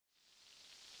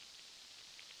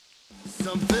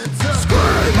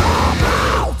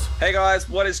Hey guys,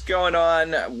 what is going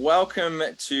on? Welcome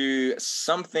to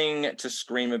Something to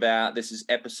Scream About. This is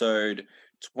episode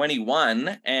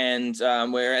 21, and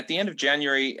we're at the end of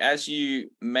January. As you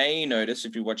may notice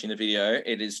if you're watching the video,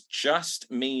 it is just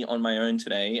me on my own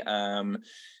today.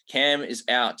 Cam is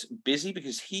out busy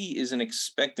because he is an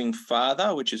expecting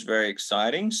father, which is very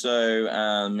exciting.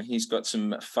 So he's got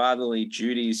some fatherly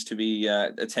duties to be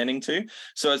attending to.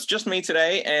 So it's just me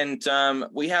today, and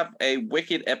we have a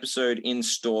wicked episode in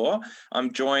store.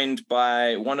 I'm joined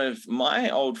by one of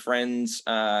my old friends,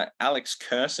 Alex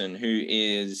Curson, who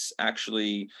is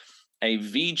actually a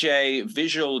VJ,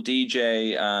 visual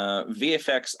DJ,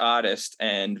 VFX artist,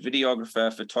 and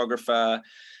videographer, photographer.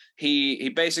 He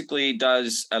basically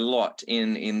does a lot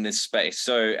in this space.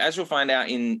 So as we'll find out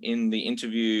in the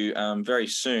interview very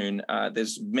soon,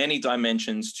 there's many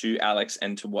dimensions to Alex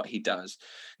and to what he does.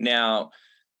 Now,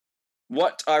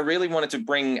 what I really wanted to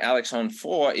bring Alex on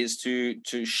for is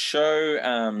to show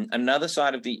another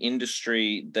side of the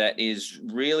industry that is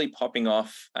really popping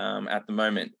off at the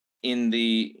moment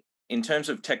in terms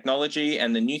of technology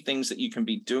and the new things that you can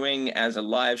be doing as a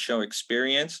live show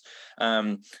experience.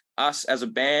 Us as a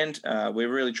band,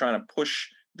 we're really trying to push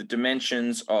the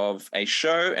dimensions of a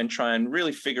show and try and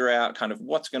really figure out kind of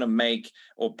what's going to make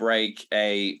or break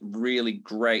a really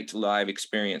great live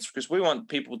experience, because we want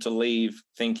people to leave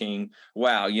thinking,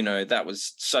 wow, you know, that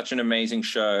was such an amazing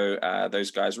show. Those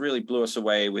guys really blew us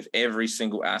away with every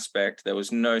single aspect. There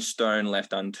was no stone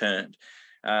left unturned.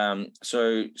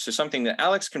 So something that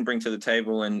Alex can bring to the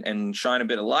table and shine a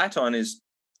bit of light on is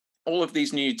all of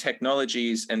these new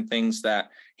technologies and things that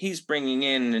he's bringing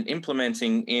in and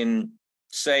implementing in,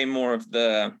 say, more of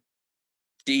the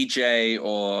DJ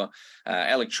or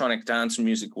electronic dance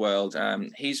music world.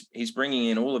 He's bringing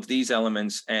in all of these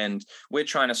elements, and we're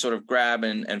trying to sort of grab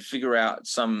and figure out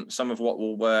some of what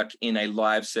will work in a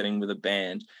live setting with a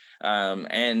band.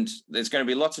 And there's going to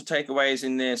be lots of takeaways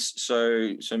in this,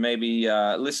 so maybe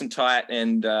listen tight,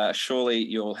 and surely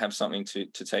you'll have something to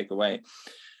take away.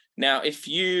 Now, if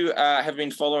you have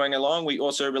been following along, we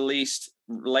also released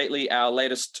lately our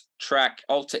latest track,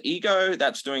 Alter Ego.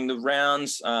 That's doing the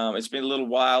rounds. It's been a little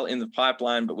while in the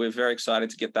pipeline, but we're very excited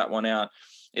to get that one out.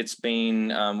 It's been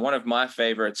one of my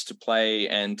favorites to play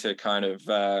and to kind of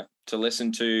to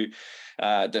listen to,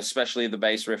 especially the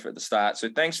bass riff at the start. So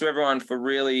thanks to everyone for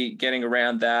really getting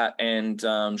around that and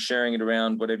sharing it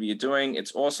around whatever you're doing.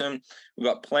 It's awesome. We've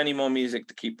got plenty more music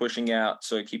to keep pushing out,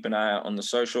 so keep an eye out on the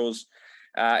socials.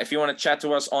 If you want to chat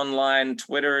to us online,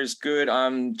 Twitter is good.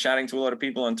 I'm chatting to a lot of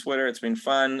people on Twitter. It's been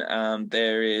fun.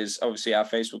 There is obviously our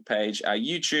Facebook page, our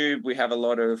YouTube. We have a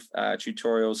lot of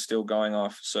tutorials still going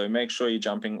off, so make sure you're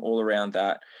jumping all around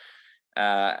that.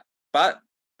 But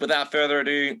without further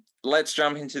ado, let's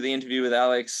jump into the interview with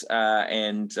Alex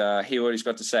and hear what he's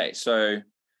got to say. So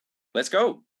let's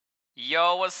go.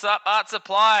 Yo, what's up, Art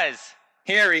Supplies?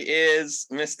 Here he is,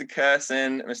 Mr.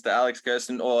 Curson, Mr. Alex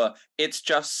Curson, or It's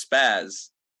Just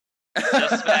SPAZZ.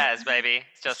 Just SPAZZ, baby.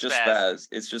 It's just SPAZZ.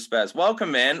 It's just SPAZZ.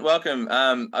 Welcome, man. Welcome.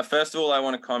 First of all, I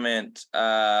want to comment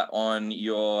on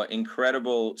your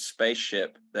incredible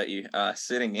spaceship that you are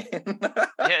sitting in.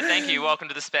 Yeah, thank you. Welcome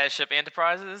to the Spaceship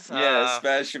Enterprises. Yeah,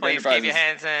 Spaceship please Enterprises. Keep your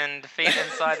hands and feet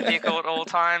inside the vehicle at all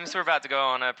times. We're about to go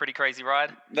on a pretty crazy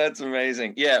ride. That's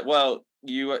amazing. Yeah, well,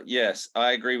 yes,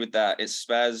 I agree with that.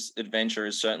 SPAZZ Adventure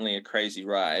is certainly a crazy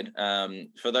ride.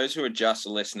 For those who are just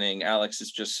listening, Alex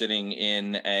is just sitting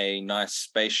in a nice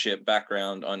spaceship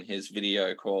background on his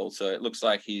video call, so it looks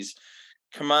like he's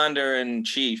commander in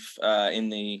chief in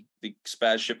the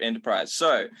Spaceship Enterprise.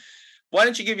 So why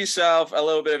don't you give yourself a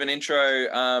little bit of an intro?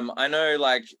 I know,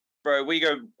 like, bro, we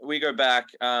go back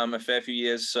a fair few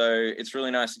years, so it's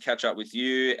really nice to catch up with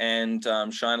you and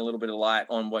shine a little bit of light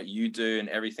on what you do and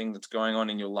everything that's going on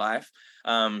in your life.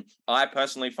 I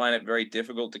personally find it very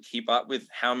difficult to keep up with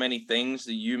how many things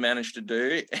that you manage to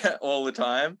do all the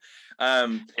time.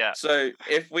 Yeah. So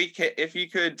if you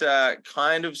could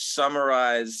kind of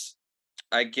summarize,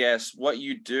 I guess, what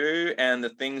you do and the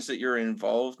things that you're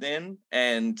involved in,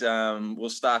 and we'll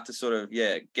start to sort of,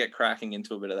 get cracking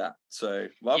into a bit of that. So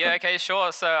welcome. Yeah, okay,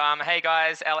 sure. So, hey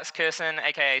guys, Alex Curson,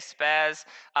 aka SPAZZ.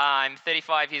 I'm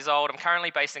 35 years old. I'm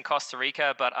currently based in Costa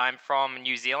Rica, but I'm from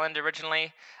New Zealand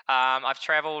originally. I've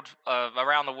traveled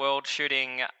around the world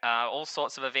shooting all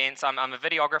sorts of events. I'm a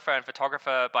videographer and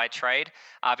photographer by trade.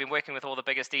 I've been working with all the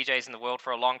biggest DJs in the world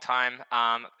for a long time.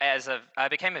 I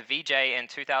became a VJ in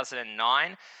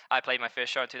 2009. I played my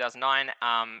first show in 2009.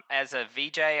 As a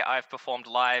VJ, I've performed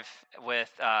live with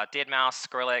deadmau5,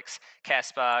 Skrillex,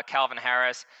 Casper, Calvin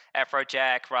Harris,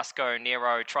 Afrojack, Rusko,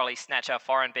 Nero, Trolley Snatcher,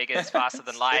 Foreign Beggars, Faster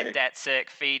Than Light, Sick. Dat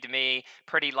Sick, Feed Me,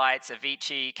 Pretty Lights,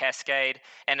 Avicii, Cascade,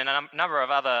 and a number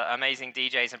of other amazing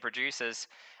DJs and producers.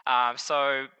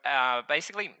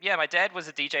 Basically, yeah, my dad was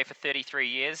a DJ for 33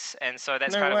 years, and so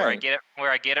that's No kind of where way.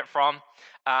 I get it from.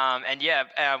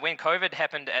 When COVID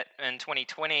happened in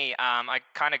 2020, I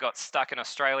kind of got stuck in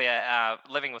Australia,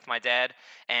 living with my dad,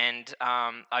 and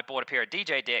I bought a pair of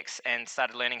DJ decks and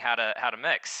started learning how to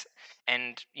mix.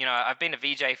 And I've been a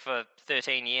VJ for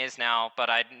 13 years now, but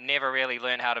I never really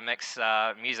learned how to mix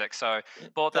music. So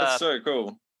bought That's the so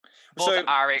cool. bought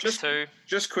the So just RX2.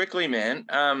 just quickly, man,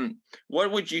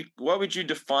 what would you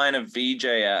define a VJ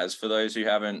as for those who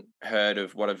haven't heard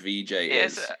of what a VJ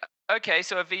Yes. is? Okay,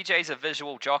 so a VJ is a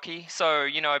visual jockey. So,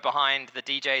 behind the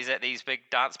DJs at these big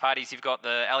dance parties, you've got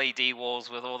the LED walls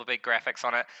with all the big graphics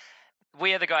on it.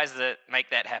 We are the guys that make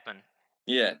that happen.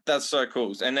 Yeah, that's so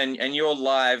cool. And you're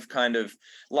live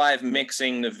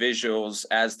mixing the visuals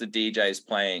as the DJ's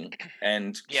playing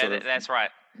and Yeah, sort of that's right.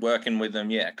 working with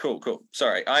them. Yeah, cool.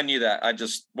 Sorry, I knew that. I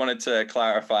just wanted to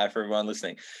clarify for everyone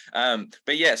listening.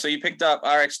 But yeah, so you picked up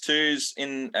RX2s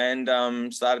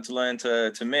and started to learn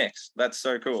to mix. That's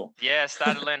so cool. Yeah,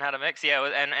 started to learn how to mix. Yeah,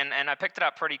 and I picked it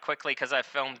up pretty quickly because I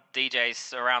filmed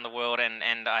DJs around the world,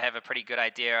 and I have a pretty good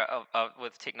idea of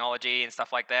with technology and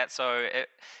stuff like that. So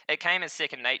it came as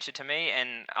second nature to me,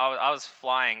 and I was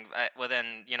flying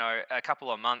within a couple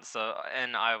of months,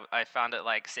 and I found it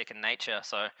like second nature.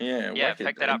 So Yeah, yeah, wicked,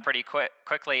 picked it up dude. pretty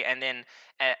quickly, and then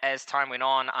as time went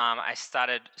on, I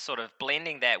started sort of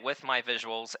blending that with my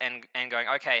visuals and going,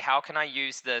 okay, how can I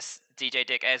use this DJ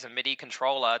deck as a MIDI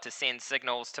controller to send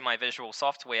signals to my visual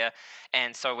software?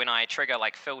 And so when I trigger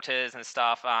like filters and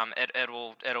stuff,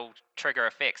 it'll trigger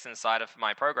effects inside of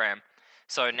my program.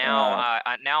 So now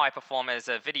Wow. now I perform as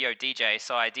a video DJ,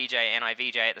 so I DJ and I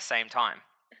VJ at the same time.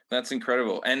 That's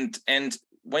incredible. And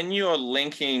when you're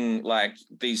linking like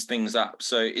these things up,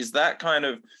 so is that kind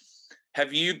of,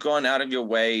 have you gone out of your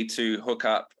way to hook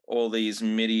up all these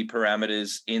MIDI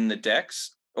parameters in the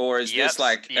decks? Or is Yep. this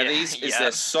like, Yeah. is there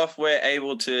Yep. software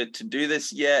able to do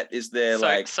this yet? Is there So,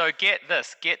 like, so get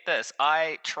this.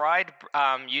 I tried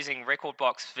using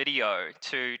Recordbox Video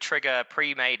to trigger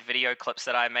pre-made video clips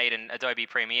that I made in Adobe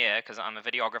Premiere because I'm a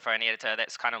videographer and editor.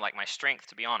 That's kind of like my strength,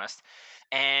 to be honest.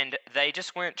 And they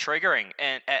just weren't triggering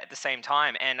at the same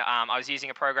time. And I was using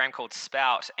a program called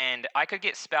Spout, and I could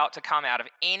get Spout to come out of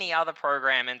any other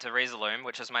program into Resolume,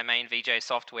 which is my main VJ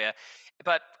software.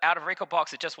 But out of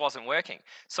Recordbox, it just wasn't working.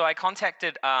 So I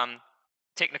contacted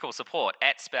technical support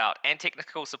at Spout and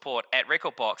technical support at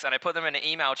Recordbox, and I put them in an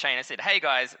email chain and said, "Hey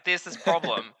guys, there's this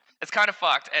problem. It's kind of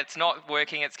fucked. It's not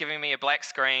working. It's giving me a black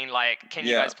screen. Like, can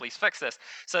you yeah, guys please fix this?"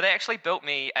 So they actually built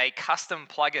me a custom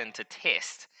plugin to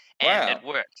test, and it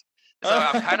wow. worked. So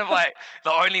I'm kind of like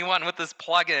the only one with this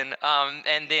plugin.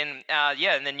 And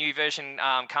the new version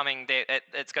coming,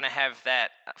 it's going to have that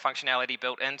functionality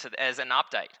built into as an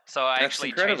update. So I That's actually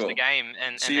changed the incredible. game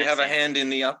So in you that have a sense. hand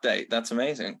in the update. That's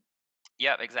amazing.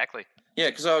 Yep, exactly. Yeah,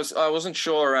 because I wasn't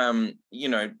sure.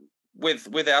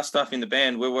 With our stuff in the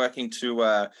band, we're working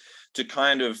to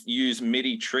kind of use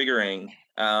MIDI triggering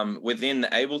within the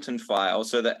Ableton file,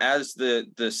 so that as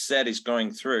the set is going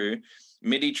through,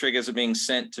 MIDI triggers are being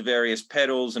sent to various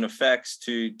pedals and effects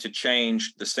to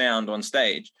change the sound on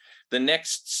stage. The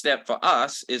next step for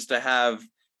us is to have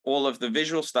all of the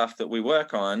visual stuff that we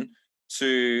work on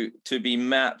to be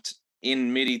mapped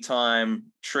in MIDI time,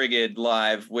 triggered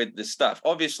live with the stuff.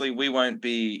 Obviously, we won't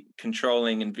be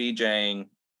controlling and VJing,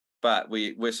 but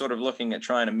we're sort of looking at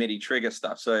trying to MIDI trigger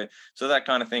stuff. So that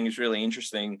kind of thing is really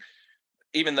interesting,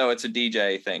 even though it's a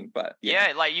DJ thing. But yeah,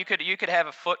 Yeah, like you could have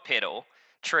a foot pedal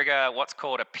trigger what's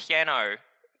called a piano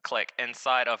click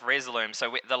inside of Resolume.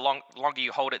 So the longer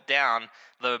you hold it down,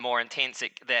 the more intense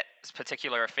that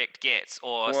particular effect gets,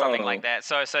 or something like whoa, that.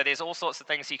 So there's all sorts of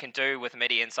things you can do with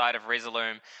MIDI inside of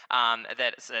Resolume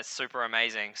that's super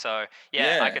amazing. So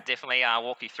yeah, I yeah, could definitely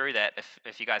walk you through that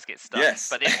if you guys get stuck. yes,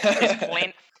 But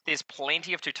there's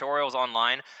plenty of tutorials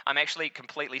online. I'm actually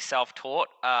completely self-taught.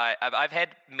 I've had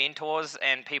mentors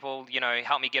and people,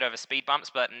 help me get over speed bumps,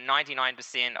 but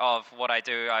 99% of what I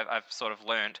do, I've sort of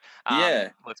learned yeah.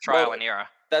 with trial Well, and error.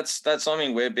 that's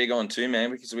something we're big on too,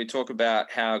 man, because we talk about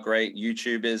how great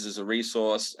YouTube is as a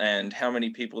resource and how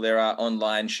many people there are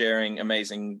online sharing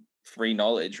amazing free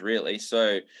knowledge, really.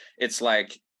 So it's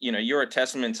like, you're a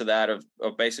testament to that of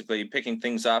basically picking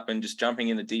things up and just jumping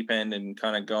in the deep end and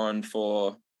kind of going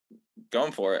for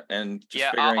going for it and just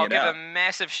Yeah, I'll, figuring I'll it give a out.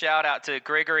 massive shout out to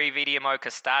Gregory VDMO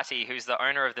Costati, who's the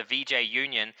owner of the VJ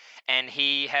Union, and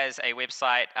he has a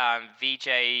website,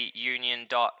 vjunion.io.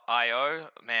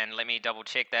 Man, let me double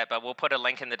check that, but we'll put a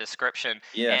link in the description.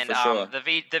 Yeah, And for sure.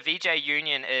 the VJ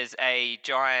Union is a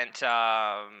giant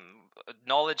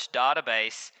knowledge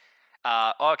database.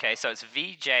 Okay, so it's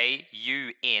vjun.io,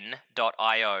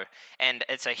 and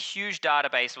it's a huge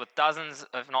database with dozens,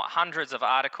 if not hundreds, of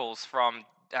articles from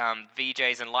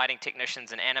VJs and lighting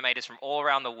technicians and animators from all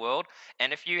around the world.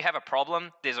 And if you have a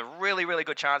problem, there's a really, really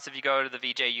good chance if you go to the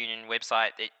VJ Union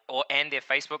website and their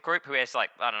Facebook group, who has like,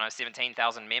 I don't know,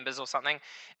 17,000 members or something.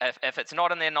 If it's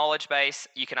not in their knowledge base,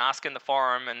 you can ask in the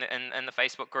forum and in the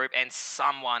Facebook group, and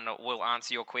someone will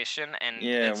answer your question. And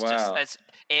Yeah, wow.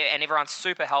 and everyone's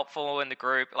super helpful in the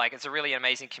group. Like, it's a really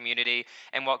amazing community,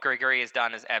 and what Gregory has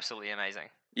done is absolutely amazing.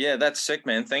 Yeah, that's sick,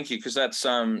 man. Thank you, because that's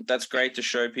great to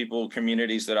show people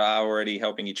communities that are already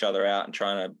helping each other out and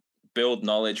trying to build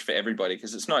knowledge for everybody,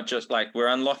 because it's not just like we're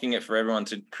unlocking it for everyone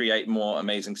to create more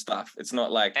amazing stuff. It's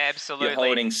not like you're Absolutely.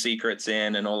 holding secrets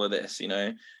in and all of this, you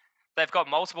know. They've got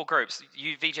multiple groups: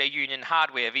 VJ Union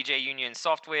hardware, VJ Union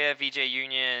software, VJ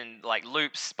Union like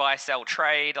loops, buy, sell,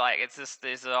 trade. Like, it's just,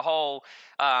 there's a whole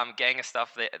gang of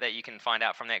stuff that you can find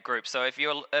out from that group. So if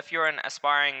you're an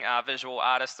aspiring visual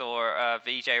artist or a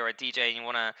VJ or a DJ, and you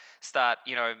want to start,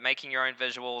 making your own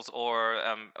visuals or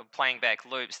playing back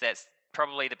loops, that's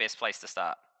probably the best place to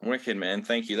start. Wicked, man.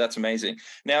 Thank you. That's amazing.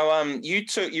 Now, you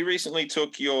recently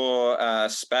took your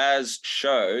SPAZZ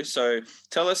show. So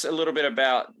tell us a little bit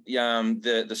about the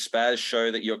SPAZZ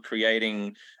show that you're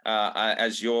creating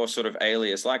as your sort of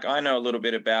alias. Like, I know a little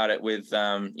bit about it with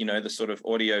the sort of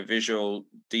audio visual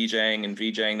DJing and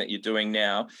VJing that you're doing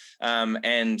now.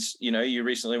 And you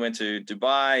recently went to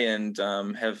Dubai and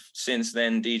have since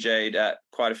then DJed at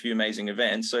quite a few amazing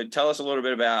events. So tell us a little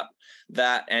bit about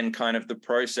that and kind of the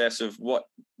process of what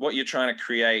you're trying to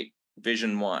create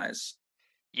vision wise.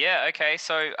 Yeah, okay.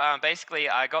 So basically,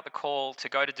 I got the call to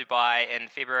go to Dubai in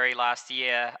February last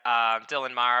year.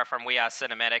 Dylan Mara from We Are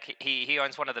Cinematic, he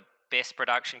owns one of the best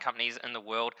production companies in the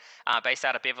world, based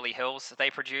out of Beverly Hills. They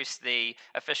produce the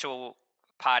official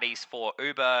parties for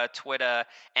Uber, Twitter,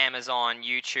 Amazon,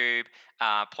 YouTube,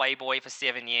 Playboy for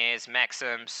 7 years,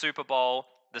 Maxim, Super Bowl,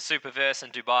 the Superverse in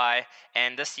Dubai,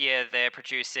 and this year they're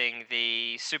producing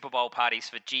the Super Bowl parties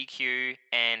for GQ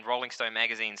and Rolling Stone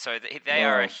magazine. So they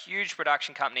are a Whoa. huge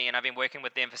production company, and I've been working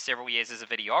with them for several years as a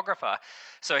videographer.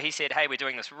 So he said, "Hey, we're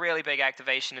doing this really big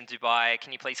activation in Dubai.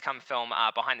 Can you please come film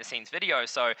behind the scenes video?"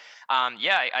 So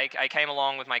I came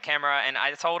along with my camera, and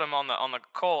I told him on the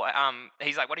call.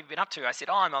 He's like, "What have you been up to?" I said,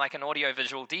 "Oh, I'm like an audio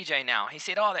visual DJ now." He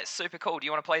said, "Oh, that's super cool. Do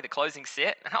you want to play the closing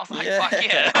set?" And I was like, Yeah.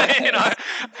 "Fuck yeah!"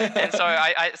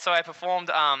 And so I performed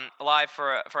live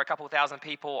for a couple of thousand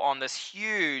people on this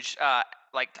huge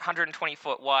like 120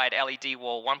 foot wide LED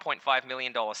wall, $1.5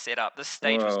 million setup. This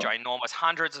stage was Whoa. ginormous,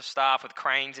 hundreds of staff with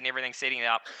cranes and everything setting it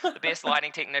up. The best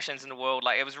lighting technicians in the world.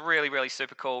 Like, it was really, really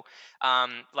super cool.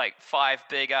 Like 5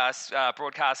 big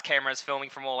broadcast cameras filming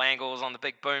from all angles on the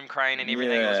big boom crane and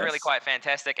everything. It was really Yes. quite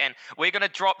fantastic. And we're gonna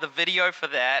drop the video for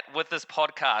that with this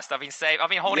podcast. I've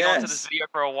been holding on to this Yes. video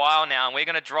for a while now, and we're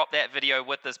gonna drop that video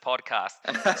with this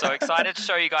podcast. So excited to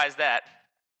show you guys that.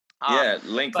 Yeah,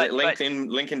 link But link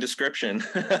in description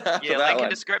for yeah, that link in one.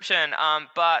 description.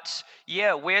 But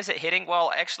yeah, where's it heading?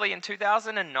 Well, actually, in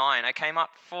 2009, I came up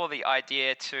for the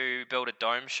idea to build a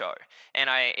dome show,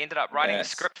 and I ended up writing the Yes.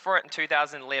 script for it in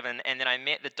 2011, and then I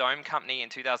met the dome company in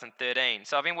 2013.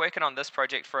 So I've been working on this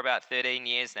project for about 13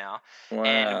 years now.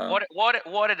 And Wow.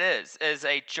 what it is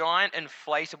a giant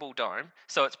inflatable dome.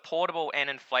 So it's portable and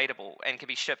inflatable, and can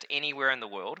be shipped anywhere in the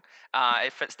world.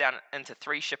 It fits down into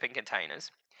 3 shipping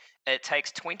containers. It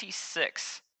takes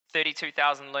 26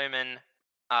 32,000 lumen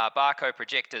barcode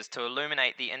projectors to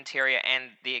illuminate the interior and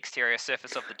the exterior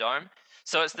surface of the dome.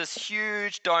 So it's this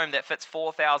huge dome that fits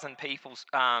 4,000 people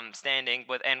standing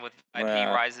with IP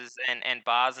Wow. risers and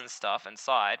bars and stuff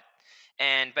inside.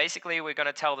 And basically, we're going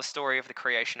to tell the story of the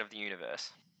creation of the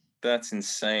universe. That's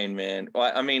insane, man.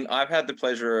 Well, I mean, I've had the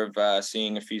pleasure of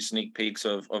seeing a few sneak peeks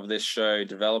of this show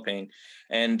developing,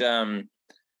 and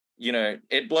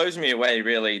it blows me away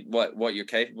really what you're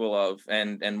capable of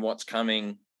and what's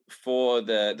coming for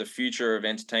the future of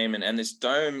entertainment, and this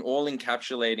dome all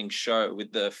encapsulating show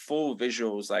with the full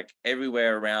visuals like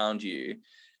everywhere around you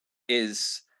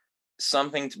is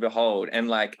something to behold. And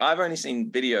like, I've only seen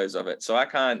videos of it, so I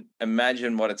can't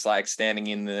imagine what it's like standing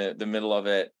in the middle of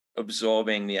it,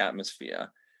 absorbing the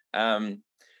atmosphere.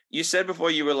 You said before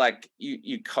you were like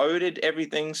you coded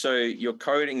everything, so you're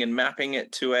coding and mapping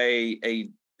it to a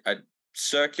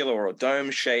circular or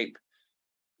dome shape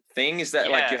thing? Is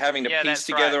that like you're having to piece that's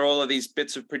together right. all of these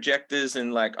bits of projectors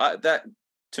and like that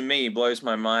to me blows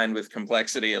my mind with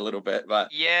complexity a little bit,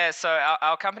 but Yeah, so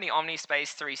our company OmniSpace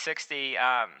 360,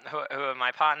 who are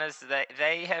my partners,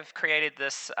 they have created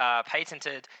this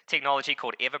patented technology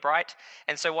called Everbright.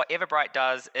 And so what Everbright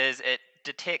does is it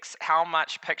detects how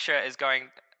much picture is going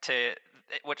to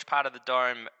which part of the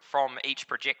dome from each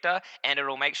projector, and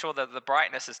it'll make sure that the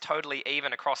brightness is totally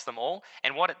even across them all.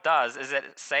 And what it does is that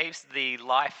it saves the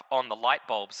life on the light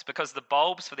bulbs, because the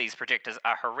bulbs for these projectors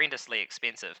are horrendously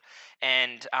expensive,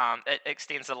 and it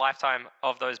extends the lifetime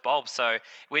of those bulbs. So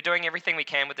we're doing everything we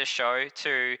can with this show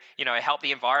to, help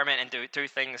the environment and do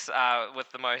things with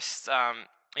the most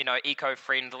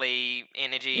eco-friendly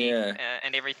energy yeah.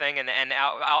 and everything, and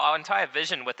our entire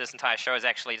vision with this entire show is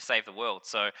actually to save the world.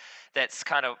 So that's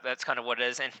kind of what it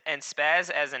is. And SPAZZ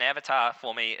as an avatar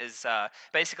for me is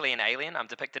basically an alien. I'm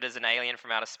depicted as an alien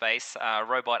from outer space,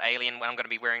 robot alien. When I'm going to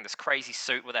be wearing this crazy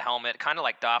suit with a helmet, kind of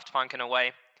like Daft Punk in a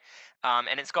way.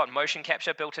 And it's got motion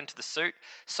capture built into the suit,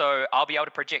 so I'll be able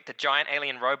to project a giant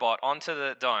alien robot onto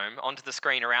the dome, onto the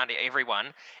screen around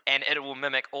everyone, and it will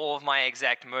mimic all of my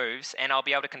exact moves, and I'll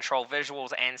be able to control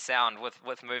visuals and sound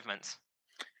with movements.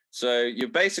 So you're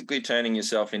basically turning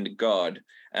yourself into God.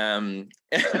 Well,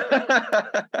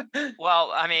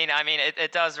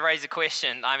 it does raise a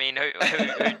question. I mean,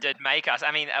 who did make us?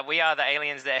 I mean, we are the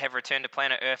aliens that have returned to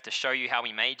planet Earth to show you how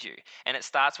we made you, and it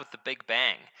starts with the Big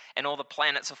Bang, and all the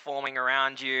planets are forming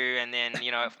around you, and then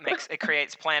it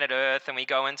creates planet Earth, and we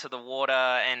go into the water,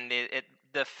 and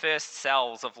the first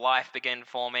cells of life begin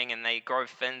forming, and they grow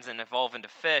fins and evolve into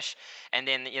fish, and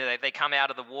then they come out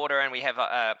of the water, and we have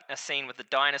a scene with the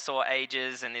dinosaur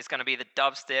ages, and there's going to be the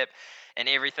dubstep and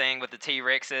everything with the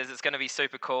T-Rexes. It's going to be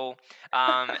super cool.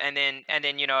 And then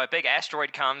a big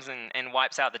asteroid comes and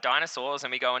wipes out the dinosaurs,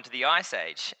 and we go into the ice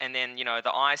age. And then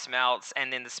the ice melts,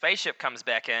 and then the spaceship comes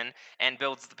back in and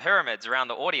builds the pyramids around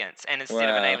the audience. And instead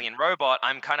of an Wow. alien robot,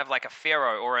 I'm kind of like a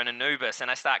pharaoh or an Anubis,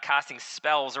 and I start casting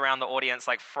spells around the audience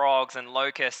like frogs and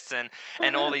locusts and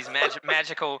all these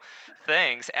magical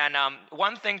things. And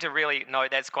one thing to really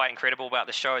note that's quite incredible about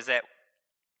the show is that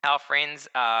our friends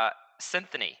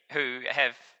Symphony, who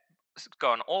have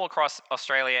gone all across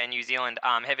Australia and New Zealand,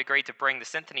 have agreed to bring the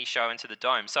Symphony show into the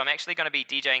dome. So I'm actually going to be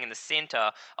DJing in the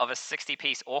center of a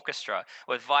 60-piece orchestra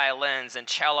with violins and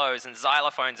cellos and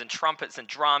xylophones and trumpets and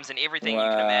drums and everything you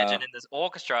can imagine Wow. in this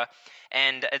orchestra.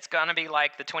 And it's going to be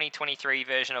like the 2023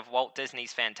 version of Walt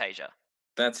Disney's Fantasia.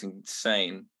 That's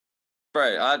insane.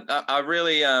 Bro, I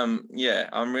really yeah,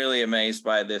 I'm really amazed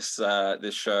by this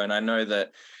show, and I know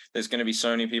that there's going to be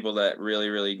so many people that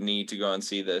really need to go and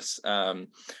see this.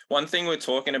 One thing we're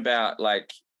talking about,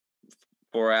 like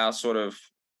for our sort of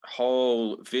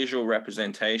whole visual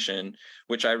representation,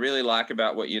 which I really like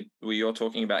about what you're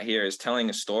talking about here, is telling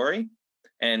a story,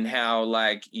 and how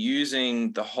like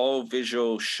using the whole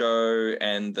visual show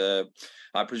and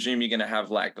I presume you're going to have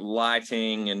like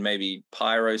lighting and maybe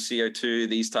pyro CO2,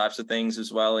 these types of things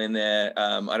as well in there.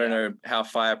 I don't know how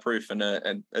fireproof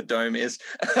a dome is,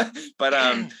 but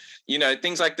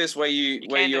things like this where You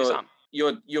can do some.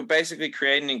 you're basically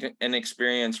creating an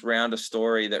experience around a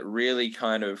story that really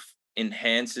kind of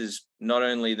enhances not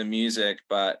only the music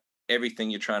but everything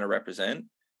you're trying to represent.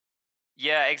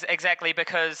 Yeah, exactly.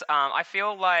 Because I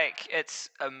feel like it's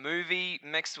a movie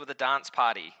mixed with a dance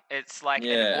party. It's like an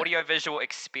Yeah. audiovisual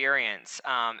experience,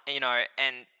 and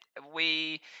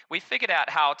we figured out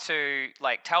how to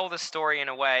like tell the story in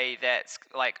a way that's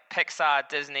like Pixar,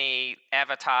 Disney,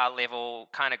 Avatar level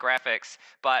kind of graphics,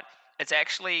 but it's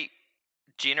actually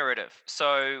generative.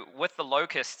 So with the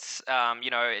locusts,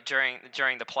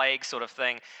 during the plague sort of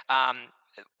thing,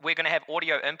 we're going to have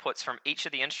audio inputs from each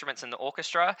of the instruments in the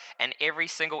orchestra, and every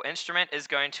single instrument is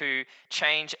going to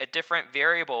change a different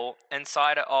variable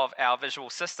inside of our visual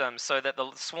system, so that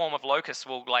the swarm of locusts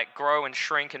will like grow and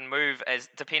shrink and move as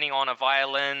depending on a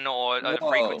violin or a Whoa.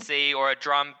 frequency or a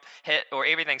drum hit or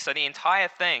everything. So the entire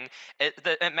thing,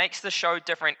 it makes the show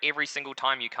different every single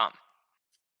time you come.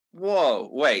 Whoa,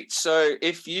 wait. So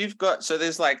if you've got, so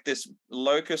there's like this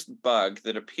locust bug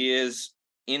that appears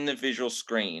in the visual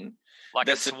screen. Like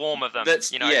a That's a, swarm of them,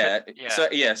 that's yeah. yeah. So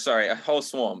yeah, sorry, a whole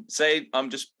swarm. Say I'm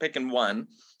just picking one,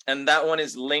 and that one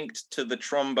is linked to the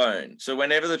trombone. So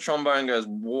whenever the trombone goes,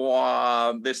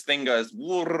 wow, this thing goes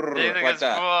Either like goes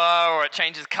that. whoa, or it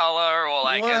changes color, or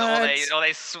like, What? like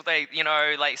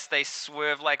they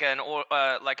swerve like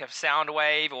like a sound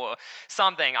wave or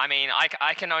something. I mean,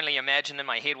 I can only imagine in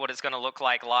my head what it's going to look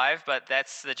like live, but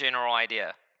that's the general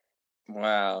idea.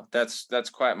 Wow, that's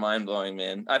quite mind blowing,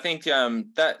 man. I think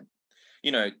that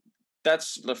you know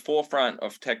that's the forefront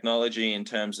of technology in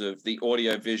terms of the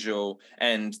audio visual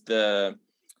and the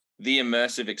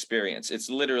immersive experience. It's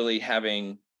literally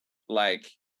having like,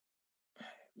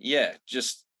 yeah,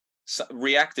 just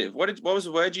reactive. What was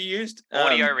the word you used?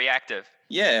 Audio reactive.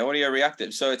 Yeah, audio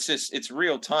reactive. So it's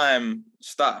real time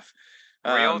stuff.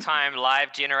 Real-time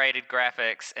live generated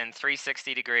graphics in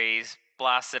 360 degrees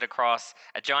blasted across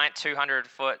a giant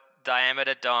 200-foot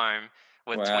diameter dome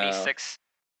with Wow. 26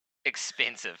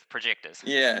 expensive projectors.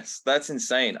 Yes, that's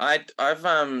insane.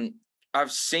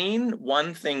 I've seen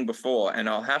one thing before, and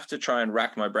I'll have to try and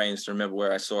rack my brains to remember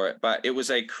where I saw it. But it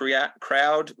was a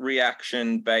crowd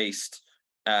reaction based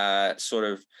sort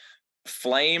of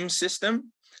flame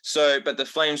system. So, but the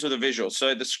flames were the visual.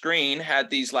 So the screen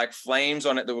had these like flames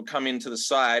on it that would come into the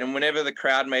side, and whenever the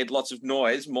crowd made lots of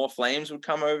noise, more flames would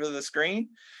come over the screen.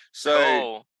 So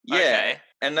Cool. yeah, Okay.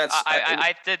 and I, that's I,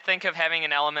 I did think of having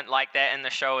an element like that in the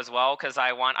show as well, because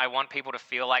I want people to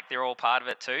feel like they're all part of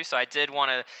it too. So I did want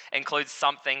to include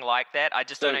something like that. I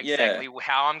just don't so know yeah. exactly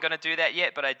how I'm going to do that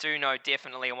yet, but I do know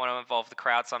definitely I want to involve the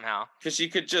crowd somehow. Because you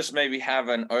could just maybe have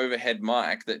an overhead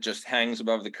mic that just hangs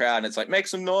above the crowd and it's like, make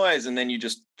some noise. And then you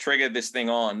just trigger this thing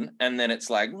on and then it's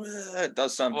like, it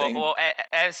does something. Well,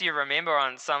 as you remember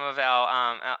on some of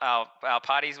our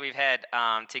parties we've had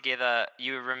together,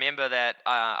 you remember that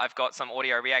I've got some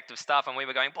audio reactive stuff, and we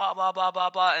were going blah blah blah blah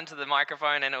blah into the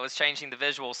microphone, and it was changing the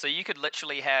visuals. So you could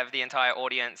literally have the entire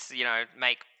audience,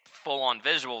 make full-on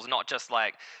visuals, not just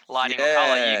like lighting or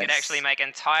color. You could actually Yes. make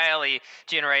entirely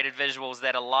generated visuals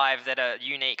that are live, that are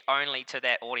unique only to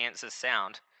that audience's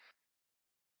sound.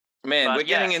 Man, But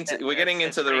yeah, we're getting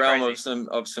it's into the pretty realm crazy.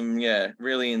 of some yeah,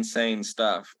 really insane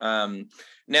stuff.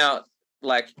 Now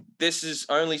like this is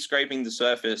only scraping the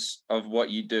surface of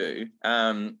what you do.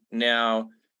 Now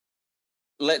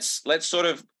let's sort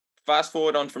of fast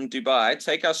forward on from Dubai.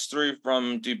 Take us through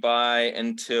from Dubai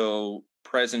until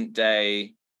present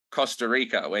day Costa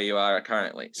Rica, where you are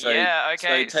currently. Yeah, So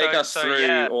okay. take us So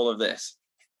yeah, through all of this.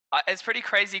 It's pretty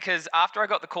crazy because after I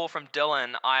got the call from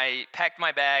Dylan, I packed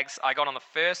my bags. I got on the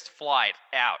first flight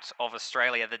out of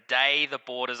Australia the day the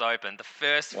borders opened. The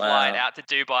first flight Wow. out to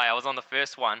Dubai. I was on the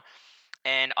first one,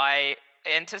 and I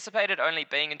anticipated only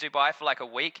being in Dubai for like a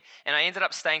week, and I ended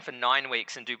up staying for 9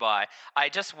 weeks in Dubai. I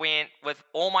just went with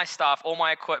all my stuff, all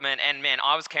my equipment, and man,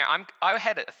 I was carrying. I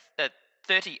had a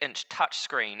 30-inch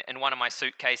touchscreen in one of my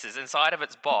suitcases inside of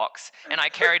its box, and I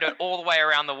carried it all the way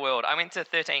around the world. I went to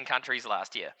 13 countries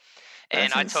last year,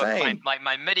 and That's I took my, insane. my,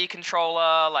 my MIDI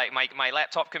controller, like my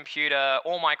laptop computer,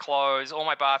 all my clothes, all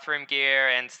my bathroom gear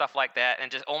and stuff like that,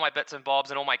 and just all my bits and bobs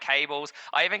and all my cables.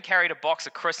 I even carried a box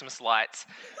of Christmas lights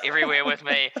everywhere with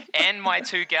me, and my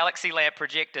two Galaxy lamp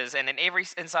projectors. And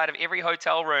inside of every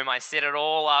hotel room, I set it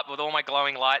all up with all my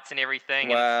glowing lights and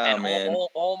everything, and Wow, and man.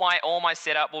 all my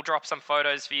setup. We'll drop some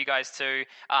photos for you guys too.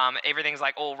 Everything's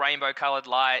like all rainbow colored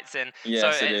lights, and so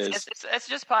Yes, it it's, is. it's it's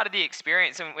just part of the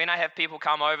experience. And when I have people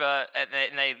come over and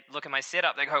they look at my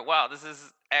setup, they go, "Wow, this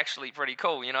is actually pretty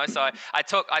cool," you know. So I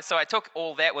took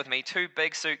all that with me, two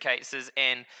big suitcases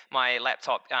and my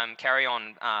laptop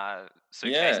carry-on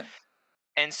suitcase. Yeah.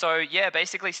 And so yeah,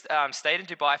 basically stayed in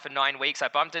Dubai for 9 weeks. I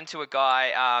bumped into a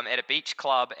guy at a beach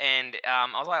club, and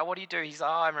I was like, "What do you do?" He's like,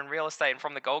 "Oh, I'm in real estate and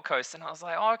from the Gold Coast." And I was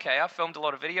like, "Oh, okay." I filmed a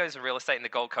lot of videos of real estate in the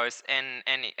Gold Coast, and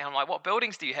I'm like, "What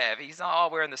buildings do you have?" He's like, "Oh,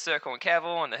 we're in the Circle and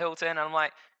Cavill and the Hilton." And I'm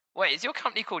like, "Wait, is your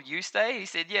company called Ustay?" He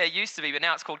said, "Yeah, it used to be, but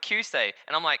now it's called Qstay."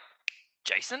 And I'm like,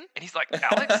 "Jason?" And he's like,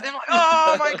 "Alex?" And I'm like,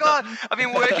 "Oh my God, I've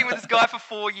been working with this guy for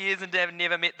 4 years and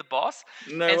never met the boss."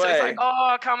 No And so he's like, way.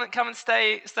 "Oh, come and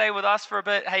stay with us for a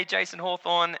bit. Hey, Jason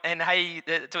Hawthorne, and hey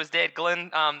to his dad,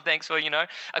 Glenn. Thanks for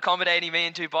accommodating me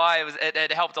in Dubai.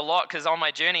 It helped a lot because on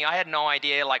my journey, I had no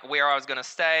idea like where I was gonna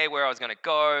stay, where I was gonna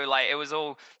go. Like it was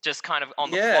all just kind of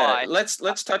on the Yeah, fly."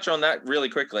 let's touch on that really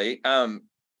quickly.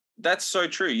 That's so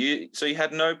true. You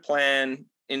had no plan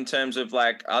in terms of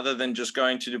like other than just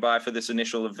going to Dubai for this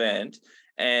initial event,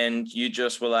 and you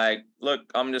just were like, look,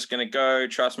 I'm just gonna go,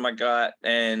 trust my gut,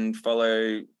 and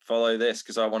follow this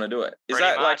because I want to do it. Is Pretty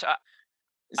that like much.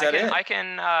 is that it? I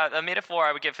can. The metaphor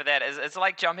I would give for that is it's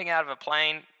like jumping out of a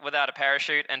plane without a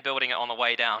parachute and building it on the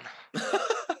way down.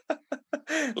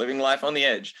 Living life on the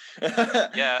edge.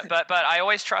 Yeah, but I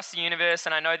always trust the universe,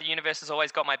 and I know the universe has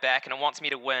always got my back, and it wants me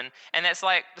to win. And that's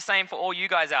like the same for all you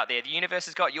guys out there. The universe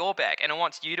has got your back, and it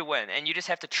wants you to win. And you just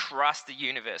have to trust the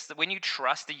universe. That when you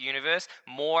trust the universe,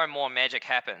 more and more magic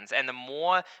happens. And the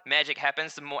more magic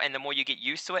happens, the more you get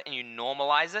used to it and you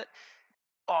normalize it.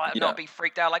 Oh, Yeah, not be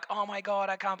freaked out like, "Oh my God,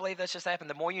 I can't believe this just happened."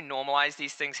 The more you normalize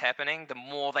these things happening, the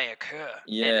more they occur.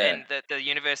 And yeah. and the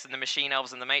universe and the machine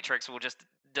elves and the matrix will just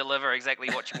deliver exactly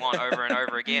what you want over and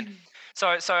over again. So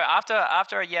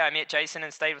after a year, I met Jason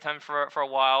and stayed with him for a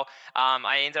while.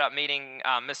 I ended up meeting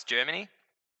Miss Germany.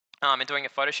 And doing a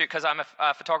photo shoot because I'm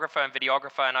a photographer and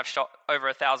videographer, and I've shot over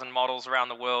 1,000 models around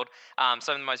the world,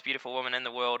 some of the most beautiful women in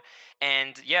the world.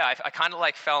 And yeah, I kind of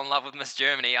like fell in love with Miss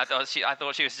Germany. I thought she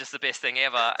was just the best thing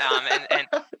ever.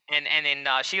 And then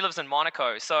she lives in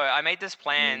Monaco, so I made this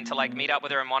plan to like meet up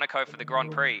with her in Monaco for the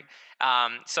Grand Prix.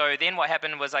 So then what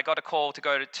happened was I got a call to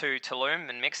go to Tulum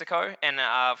in Mexico, and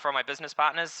from my business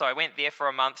partners. So I went there for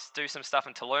a month to do some stuff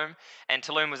in Tulum, and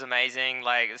Tulum was amazing.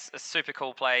 Like, it's a super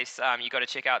cool place. You got to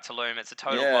check out Tulum. It's a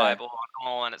total Yeah. vibe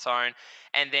all on its own.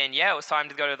 And then yeah, it was time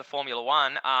to go to the Formula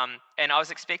One. And I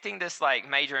was expecting this like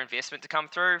major investment to come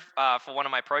through for one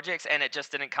of my projects, and it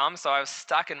just didn't come. So I was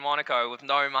stuck in Monaco with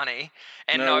no money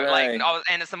and No no like. way.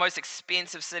 And it's the most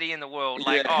expensive city in the world.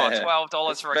 Like, oh, Yeah.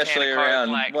 $12 for a can Especially of Coke.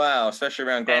 around, Like, wow, especially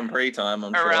around and Grand Prix time,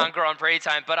 I'm sure. around Grand Prix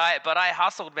time. But I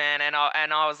hustled, man, and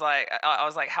I was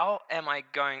like, how am I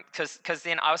going? Because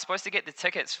then I was supposed to get the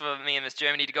tickets for me and Miss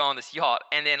Germany to go on this yacht,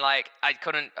 and then like I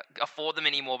couldn't afford them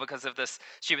anymore because of this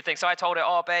stupid thing. So I told her,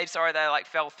 oh babe, sorry, they like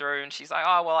fell through, and she's like,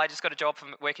 oh well, I just got a job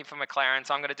from working for McLaren,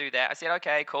 so I'm gonna do that. I said,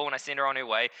 okay, cool, and I sent her on her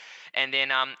way. And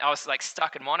then I was like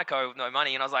stuck in Monaco with no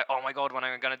money, and I was like, oh my god, what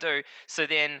am I gonna do? So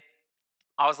then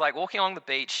I was like walking along the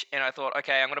beach, and I thought,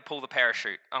 okay, I'm going to pull the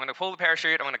parachute. I'm going to pull the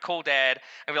parachute. I'm going to call Dad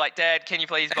and be like, Dad, can you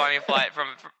please buy me a flight from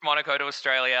Monaco to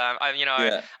Australia?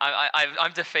 Yeah.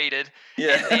 I'm defeated.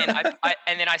 And then Yeah.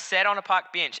 and then I sat on a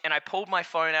park bench, and I pulled my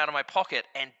phone out of my pocket,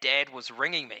 and Dad was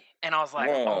ringing me. And I was like,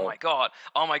 oh Whoa. my god,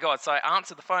 oh my god. So I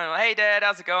answered the phone, like, hey Dad,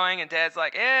 how's it going? And Dad's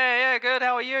like, yeah, good.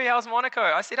 How are you? How's Monaco?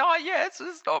 I said, oh yeah, it's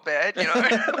not bad, It's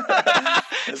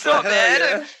it's like, not hell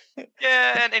bad. yeah.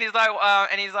 Yeah, and he's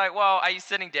like, well, are you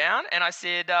sitting down? And I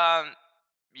said,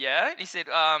 yeah. And he said,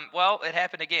 well, it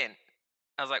happened again.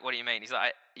 I was like, what do you mean? He's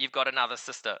like, you've got another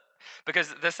sister.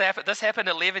 Because this happened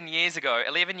 11 years ago.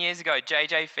 11 years ago,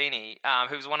 JJ Feeney,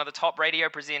 who's one of the top radio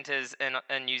presenters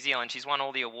in New Zealand, she's won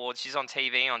all the awards. She's on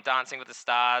TV, on Dancing with the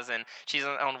Stars, and she's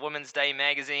on Women's Day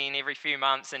magazine every few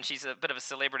months, and she's a bit of a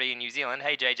celebrity in New Zealand.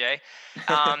 Hey, JJ.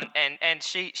 And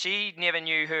she never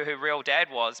knew who her real dad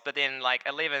was, but then like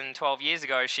 11, 12 years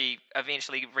ago, she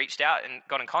eventually reached out and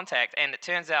got in contact. And it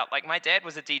turns out like my dad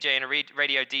was a DJ and a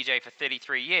radio DJ for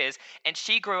 33 years, and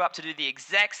she grew up to do the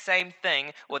exact same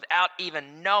thing without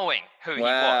even knowing who he was.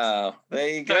 Wow. There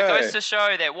you So it go. goes to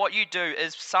show that what you do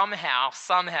is somehow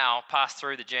pass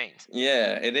through the genes,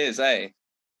 Yeah, it is, eh?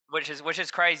 which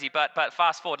is crazy. But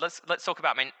fast forward, let's talk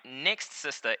about my next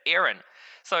sister, Erin.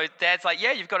 So Dad's like,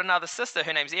 yeah, you've got another sister.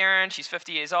 Her name's Erin. She's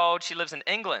 50 years old. She lives in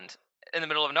England, in the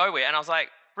middle of nowhere. And I was like,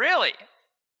 really?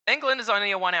 England is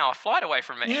only a 1 hour flight away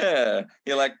from me. Yeah.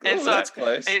 You're like, And oh, so that's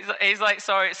close. he's like,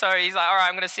 so he's like, all right,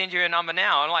 I'm going to send you a number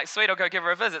now. I'm like, sweet, I'll go give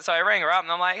her a visit. So I rang her up,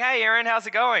 and I'm like, hey, Erin, how's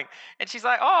it going? And she's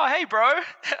like, oh, hey, bro,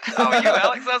 how are you,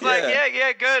 Alex? I was like,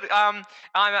 yeah,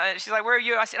 good. She's like, where are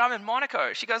you? I said, I'm in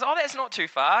Monaco. She goes, oh, that's not too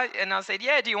far. And I said,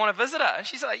 yeah, do you want to visit her? And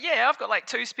she's like, yeah, I've got like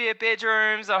 2 spare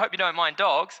bedrooms. I hope you don't mind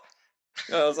dogs.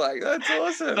 I was like, that's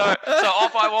awesome. So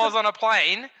off I was on a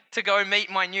plane to go meet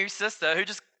my new sister, who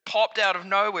just popped out of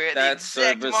nowhere at the That's so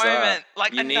exact bizarre. moment,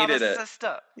 like You another needed it.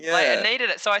 sister. Yeah. Like, I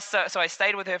needed it. So I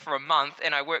stayed with her for a month,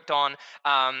 and I worked on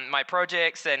my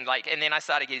projects, and then I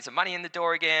started getting some money in the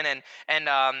door again, and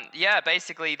yeah,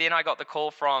 basically then I got the call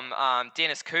from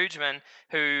Dennis Koojman,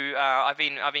 who I've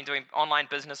been doing online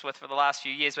business with for the last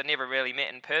few years, but never really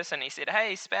met in person. He said,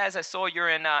 hey, Spaz, I saw you're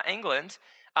in England.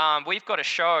 We've got a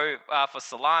show for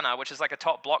Solana, which is like a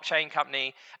top blockchain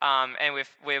company, and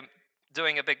we're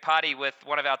doing a big party with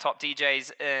one of our top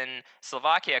DJs in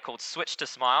Slovakia called Switch to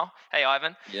Smile. Hey,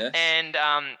 Ivan. Yes. And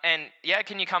yeah,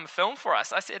 can you come film for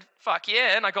us? I said, fuck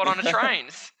yeah, and I got on a train.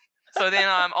 So then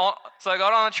so I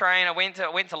got on a train. I went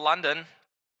to London.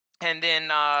 And then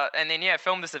yeah,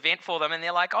 filmed this event for them, and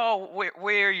they're like, "Oh,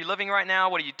 where are you living right now?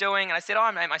 What are you doing?" And I said, "Oh,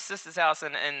 I'm at my sister's house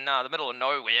in the middle of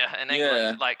nowhere in England,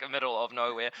 Yeah. like the middle of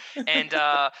nowhere." And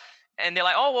and they're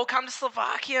like, "Oh, well, come to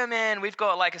Slovakia, man. We've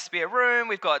got like a spare room.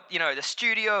 We've got the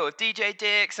studio with DJ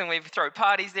decks, and we throw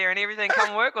parties there and everything.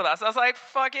 Come work with us." I was like,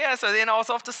 "Fuck yeah!" So then I was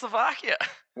off to Slovakia.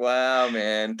 Wow,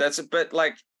 man. That's a bit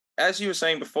like, as you were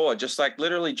saying before, just like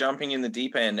literally jumping in the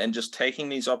deep end and just taking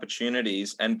these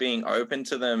opportunities and being open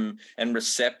to them and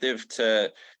receptive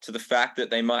to the fact that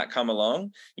they might come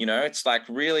along. It's like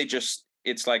really just,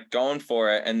 it's like going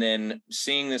for it and then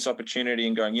seeing this opportunity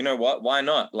and going, you know what, why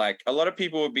not? Like a lot of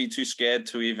people would be too scared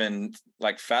to even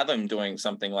like fathom doing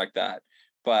something like that.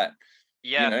 But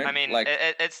Yeah, I mean, like,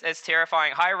 it's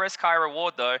terrifying. High risk, high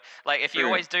reward, though. Like, if you true.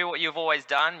 always do what you've always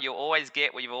done, you'll always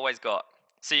get what you've always got.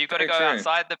 So you've got to Very go true.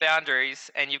 outside the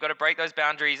boundaries, and you've got to break those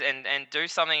boundaries and do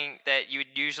something that you would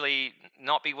usually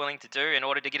not be willing to do in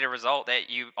order to get a result that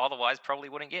you otherwise probably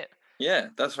wouldn't get. Yeah,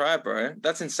 that's right, bro.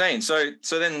 That's insane. So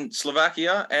then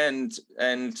Slovakia and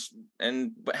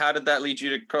how did that lead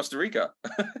you to Costa Rica?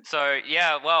 So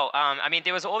yeah, well, I mean,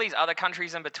 there was all these other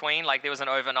countries in between. Like there was an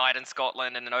overnight in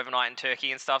Scotland and an overnight in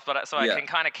Turkey and stuff. But so I Yeah. can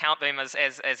kind of count them as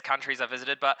countries I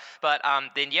visited. But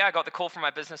then yeah, I got the call from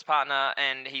my business partner,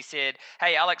 and he said,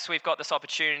 "Hey, Alex, we've got this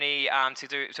opportunity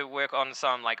to work on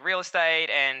some like real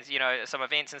estate and some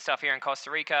events and stuff here in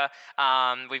Costa Rica.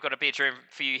 We've got a bedroom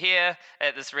for you here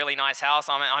at this really nice house.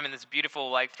 I'm in this beautiful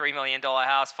like $3 million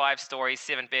house, 5 stories,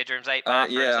 7 bedrooms, 8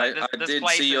 bathrooms. Like I this did see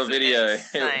place your is video.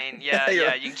 insane. Yeah.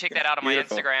 You can check that out on my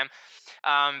Beautiful. Instagram.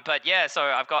 But yeah, so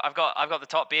I've got the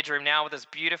top bedroom now with this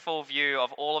beautiful view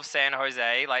of all of San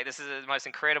Jose. Like this is the most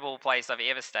incredible place I've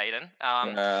ever stayed in.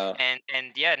 Wow.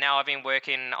 And yeah, now I've been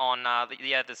working on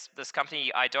this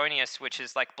company Idonius, which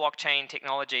is like blockchain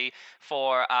technology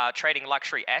for trading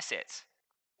luxury assets.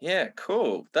 Yeah,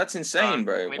 cool. That's So insane,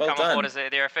 bro. we've Well come on board done.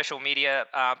 as their official media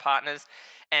partners.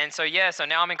 And so, yeah, so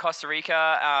now I'm in Costa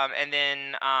Rica. And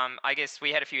then I guess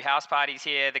we had a few house parties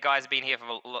here. The guys have been here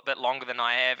for bit longer than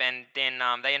I have. And then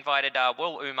they invited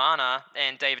Will Umana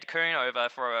and David Kuhn over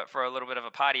for a little bit of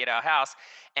a party at our house.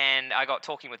 And I got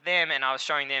talking with them, and I was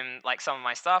showing them like some of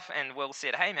my stuff. And Will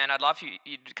said, "Hey, man, I'd love you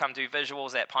to come do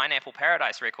visuals at Pineapple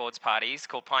Paradise Records parties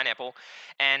called Pineapple.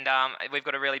 And we've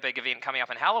got a really big event coming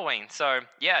up in Halloween." So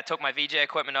yeah, I took my VJ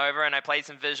equipment over and I played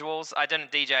some visuals. I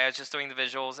didn't DJ; I was just doing the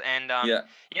visuals, and Yeah.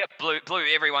 yeah, blew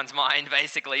everyone's mind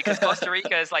basically because Costa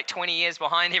Rica is like 20 years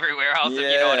behind everywhere else, if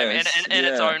you know what I mean, Yes. in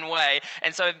its Yeah. own way.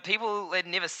 And so people had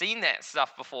never seen that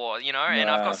stuff before, And I've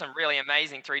got Wow. some really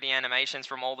amazing 3D animations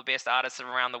from all the best artists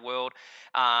around the world,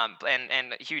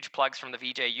 and huge plugs from the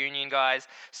VJ Union guys.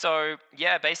 So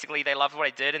yeah, basically they loved what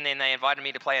I did, and then they invited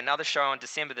me to play another show on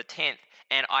December the 10th.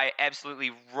 And I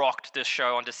absolutely rocked this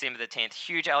show on December the 10th.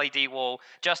 Huge LED wall,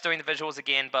 just doing the visuals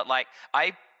again, but like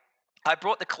I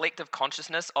brought the collective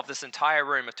consciousness of this entire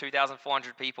room of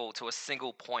 2,400 people to a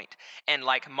single point. And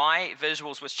like my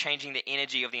visuals was changing the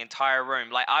energy of the entire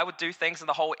room. Like I would do things and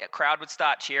the whole crowd would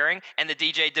start cheering, and the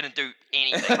DJ didn't do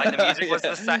anything. Like the music was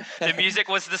the same. Yeah. The music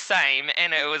was the same,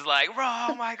 and it was like,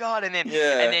 oh my God. And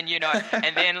Yeah. then,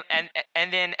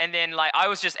 and then like I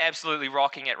was just absolutely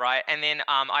rocking it, right? And then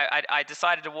I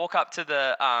decided to walk up to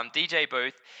the DJ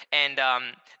booth, and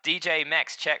DJ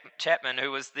Max Chapman,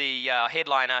 who was the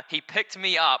headliner, he picked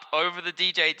me up over the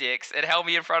DJ decks and held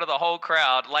me in front of the whole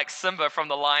crowd like Simba from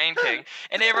The Lion King.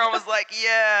 And everyone was like,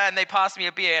 yeah, and they passed me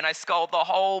a beer, and I sculled the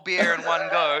whole beer in one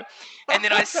go. And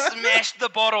then I smashed the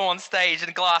bottle on stage,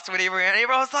 and glass went everywhere, and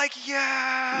everyone was like,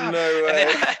 yeah. No And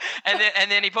then, way.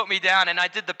 and then he put me down, and I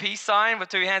did the peace sign with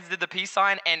 2 hands, did the peace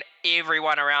sign, and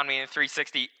everyone around me in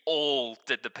 360 all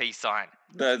did the peace sign.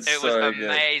 That's It was so good.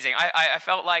 amazing. I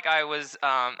felt like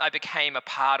I became a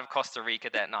part of Costa Rica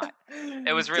that night.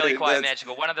 It was really Dude, quite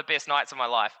magical. One of the best nights of my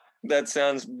life. that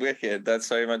sounds wicked. That's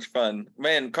so much fun.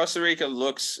 Man, Costa Rica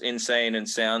looks insane and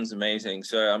sounds amazing.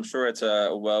 So I'm sure it's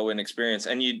a whirlwind experience.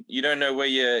 And you don't know where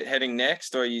you're heading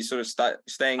next, or you sort of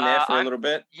staying there for a I'm little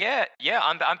bit? yeah.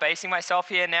 I'm basing myself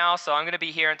here now, so I'm going to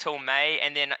be here until May,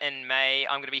 and then in May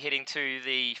I'm going to be heading to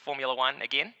the Formula One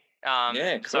again.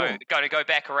 Yeah, So cool. going to go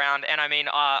back around, and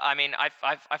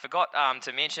I forgot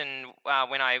to mention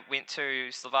when I went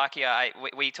to Slovakia,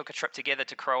 we took a trip together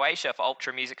to Croatia for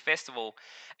Ultra Music Festival,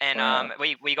 and Wow.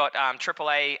 we got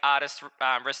AAA artist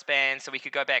wristbands so we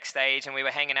could go backstage, and we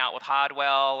were hanging out with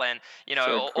Hardwell, and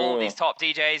So all these cool. top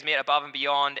DJs met above and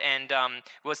beyond, and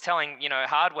was telling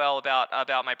Hardwell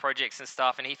about my projects and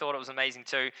stuff, and he thought it was amazing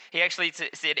too. He actually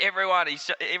said, everyone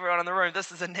in the room,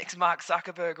 this is the next Mark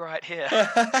Zuckerberg right here.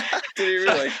 Did he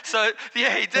so, really? so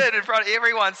yeah, he did in front of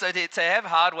everyone. So to have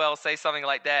Hardwell say something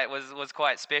like that was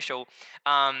quite special.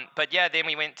 But yeah, then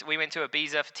we went to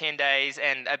Ibiza for 10 days,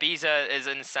 and Ibiza is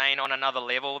insane on another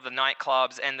level. The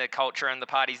nightclubs and the culture and the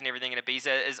parties and everything in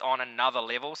Ibiza is on another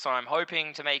level. So I'm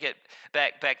hoping to make it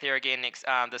back there again next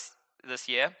this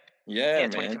year. Yeah, Yeah,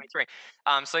 man. 2023.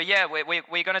 So yeah,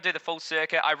 we're going to do the full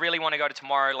circuit. I really want to go to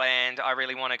Tomorrowland. I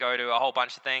really want to go to a whole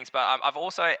bunch of things. But I've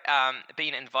also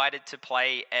been invited to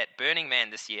play at Burning Man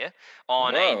this year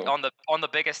Whoa. on the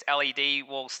biggest LED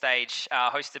wall stage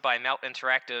hosted by Melt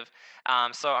Interactive.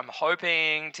 So I'm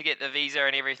hoping to get the visa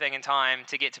and everything in time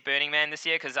to get to Burning Man this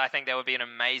year, because I think that would be an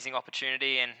amazing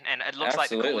opportunity, and it looks like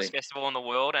the coolest Absolutely. festival in the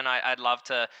world, and I'd love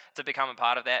to become a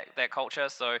part of that culture.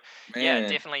 So yeah, Man.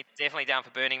 definitely down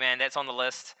for Burning Man. and that's on the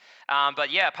list.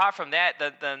 But yeah, apart from that,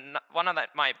 one of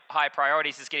my high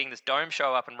priorities is getting this Dome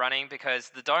show up and running, because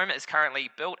the Dome is currently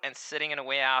built and sitting in a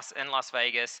warehouse in Las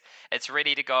Vegas. It's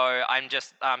ready to go. I'm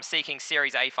just seeking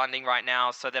Series A funding right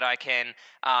now so that I can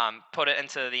put it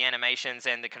into the animations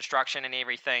and the construction and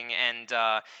everything,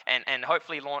 and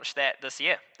hopefully launch that this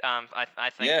year. I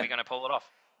think we're going to pull it off.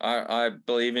 I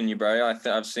believe in you, bro.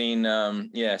 I've seen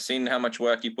seen how much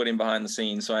work you put in behind the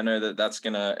scenes, so I know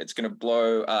that it's gonna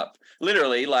blow up,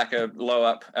 literally like a blow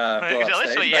up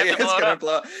Literally, stage. you have to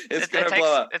blow it up. It's gonna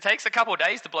blow up. It takes a couple of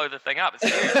days to blow the thing up.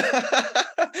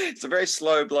 It's It's a very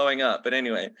slow blowing up, but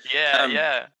anyway.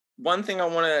 Yeah. One thing I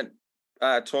want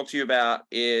to talk to you about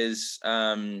is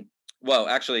well,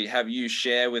 actually, have you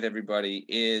share with everybody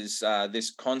is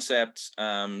this concept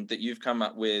that you've come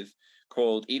up with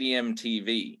called EDM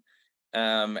TV.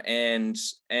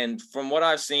 And from what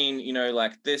I've seen, you know,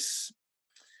 like this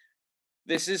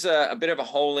is a bit of a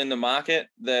hole in the market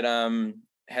that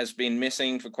has been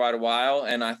missing for quite a while.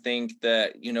 And I think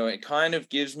that, you know, it kind of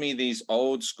gives me these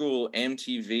old school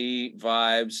MTV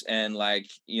vibes and like,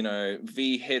 you know,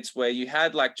 V hits where you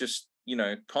had like just, you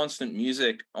know, constant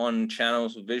music on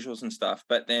channels with visuals and stuff.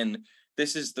 But then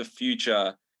this is the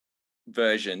future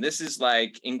version. This is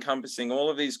like encompassing all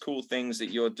of these cool things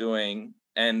that you're doing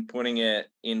and putting it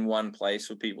in one place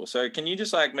for people. So can you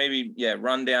just like maybe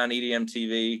run down EDM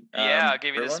TV? I'll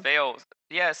give you the spiel.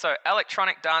 Yeah, so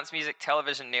Electronic Dance Music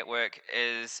Television Network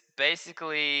is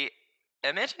basically,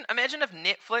 imagine if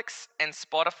Netflix and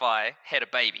Spotify had a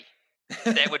baby.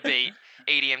 That would be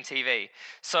EDM TV.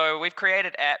 So we've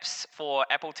created apps for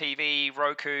Apple TV,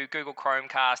 Roku, Google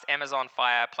Chromecast, Amazon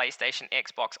Fire, PlayStation,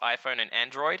 Xbox, iPhone, and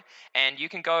Android. And you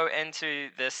can go into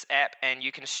this app and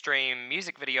you can stream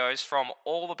music videos from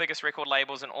all the biggest record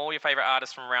labels and all your favorite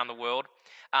artists from around the world.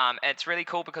 It's really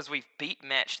cool because we've beat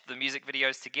matched the music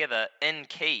videos together in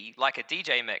key like a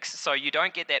DJ mix. So you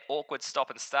don't get that awkward stop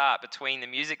and start between the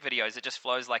music videos. It just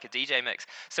flows like a DJ mix.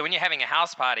 So when you're having a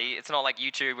house party, it's not like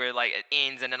YouTube where like it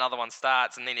ends and another one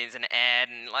starts and then there's an ad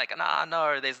and like,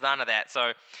 no, there's none of that.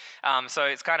 So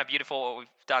it's kind of beautiful what we've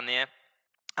done there.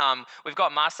 We've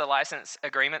got master license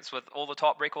agreements with all the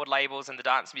top record labels in the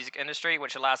dance music industry,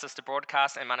 which allows us to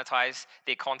broadcast and monetize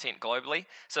their content globally.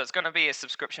 So it's going to be a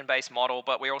subscription-based model,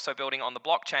 but we're also building on the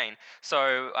blockchain.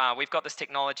 So we've got this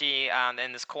technology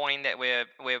and this coin that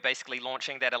we're basically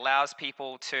launching that allows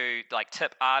people to like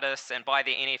tip artists and buy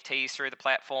their NFTs through the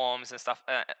platforms and stuff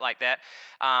like that.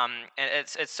 And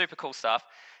it's super cool stuff.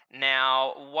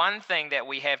 Now, one thing that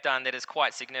we have done that is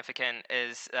quite significant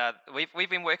is we've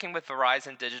been working with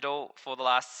Verizon Digital for the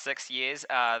last 6 years.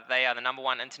 They are the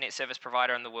 #1 internet service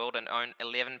provider in the world and own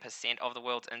 11% of the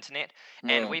world's internet.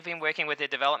 And we've been working with their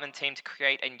development team to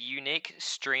create a unique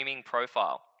streaming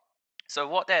profile. So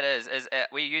what that is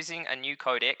we're using a new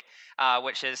codec,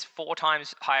 which is 4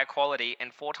 times higher quality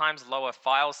and 4 times lower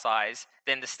file size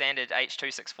than the standard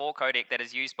H.264 codec that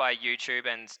is used by YouTube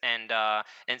and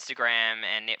Instagram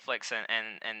and Netflix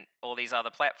and all these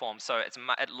other platforms. So it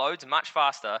loads much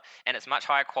faster and it's much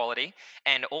higher quality,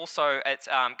 and also it's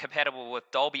compatible with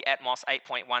Dolby Atmos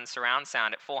 8.1 surround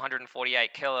sound at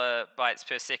 448 kilobytes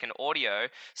per second audio.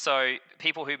 So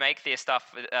people who make their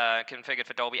stuff configured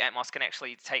for Dolby Atmos can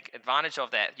actually take advantage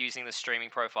of that using the streaming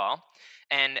profile.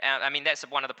 And I mean, that's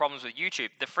one of the problems with YouTube.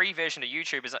 The free version of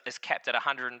YouTube is capped at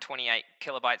 128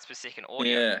 kilobytes per second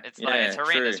audio. It's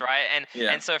horrendous, true. right?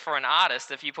 And so for an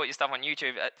artist, if you put your stuff on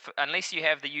YouTube, unless you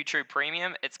have the YouTube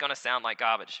Premium, it's going to sound like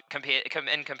garbage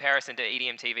in comparison to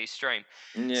EDM TV stream.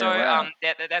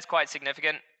 That's quite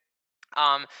significant.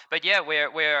 But yeah,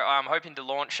 we're hoping to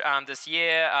launch this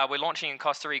year. We're launching in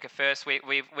Costa Rica first.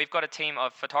 We've got a team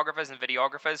of photographers and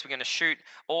videographers. We're going to shoot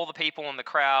all the people in the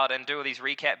crowd and do all these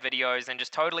recap videos and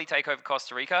just totally take over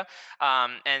Costa Rica.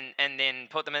 And then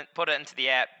put it into the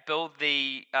app, build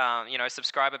the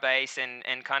subscriber base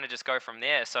and kind of just go from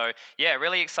there. So yeah,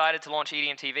 really excited to launch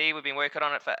EDM TV. We've been working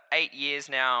on it for 8 years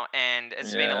now, and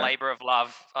it's been a labor of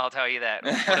love. I'll tell you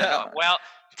that. Well,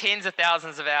 tens of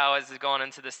thousands of hours have gone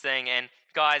into this thing, and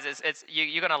guys,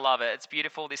 you're gonna love it. It's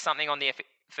beautiful. There's something on there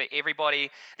for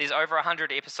everybody. There's over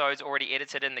 100 episodes already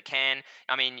edited in the can.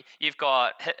 I mean, you've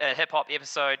got a hip hop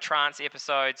episode, trance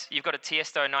episodes. You've got a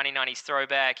Tiesto 1990s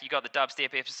throwback. You've got the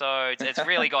dubstep episodes. It's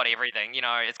really got everything. You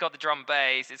know, it's got the drum and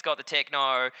bass. It's got the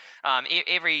techno.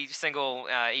 Every single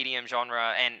EDM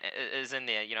genre and is in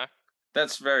there. You know.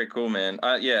 That's very cool, man.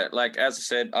 Like as I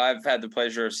said, I've had the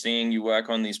pleasure of seeing you work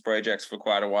on these projects for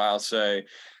quite a while. So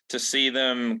to see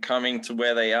them coming to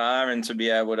where they are and to be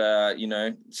able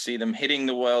to, see them hitting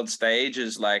the world stage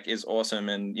is awesome.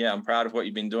 And yeah, I'm proud of what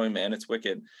you've been doing, man. It's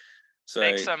wicked. So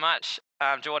thanks so much.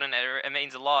 Jordan. It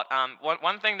means a lot.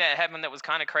 One thing that happened that was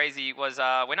kind of crazy was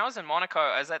when I was in Monaco,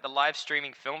 I was at the live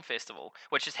streaming film festival,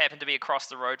 which just happened to be across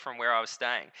the road from where I was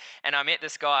staying. And I met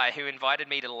this guy who invited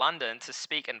me to London to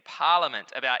speak in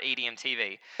Parliament about EDM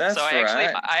TV. So That's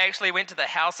right. I actually went to the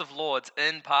House of Lords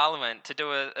in Parliament to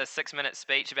do a 6-minute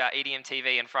speech about EDM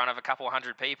TV in front of a couple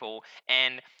hundred people.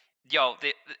 And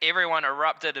everyone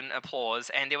erupted in applause,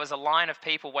 and there was a line of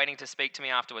people waiting to speak to me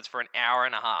afterwards for an hour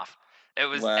and a half. It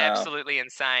was Wow. absolutely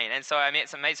insane, and so I made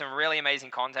some really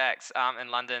amazing contacts in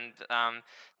London.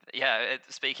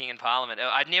 Speaking in Parliament,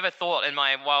 I'd never thought in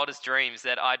my wildest dreams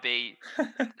that I'd be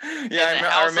in the I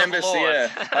House of remember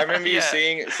Lords. I remember you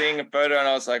Yeah, seeing a photo, and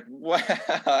I was like, wow,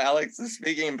 Alex is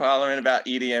speaking in Parliament about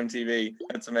EDM TV.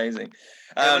 That's amazing. it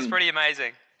was Um, pretty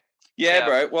amazing. yeah, Yeah.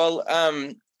 bro. Well,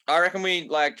 I reckon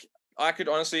I could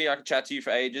chat to you for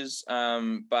ages.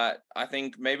 But I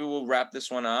think maybe we'll wrap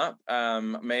this one up.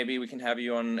 Maybe we can have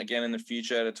you on again in the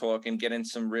future to talk and get in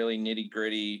some really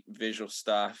nitty-gritty visual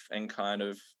stuff and kind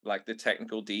of like the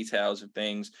technical details of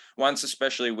things. Once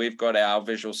especially we've got our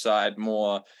visual side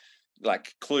more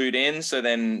like clued in, so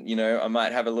then I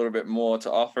might have a little bit more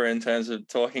to offer in terms of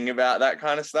talking about that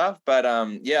kind of stuff. But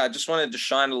I just wanted to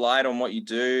shine a light on what you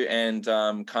do and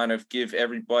kind of give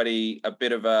everybody a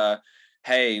bit of a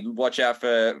hey, watch out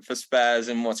for SPAZZ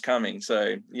and what's coming.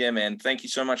 So yeah, man, thank you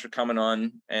so much for coming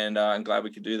on, and I'm glad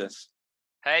we could do this.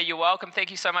 Hey, you're welcome. Thank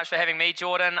you so much for having me,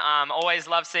 Jordan. Always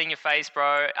love seeing your face,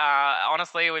 bro.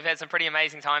 Honestly, we've had some pretty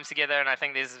amazing times together, and I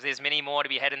think there's many more to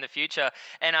be had in the future.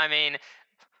 And I mean,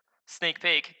 sneak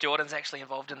peek, Jordan's actually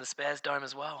involved in the SPAZZ Dome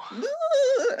as well.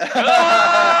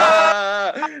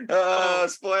 Oh,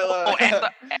 spoiler.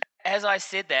 As I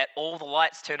said that, all the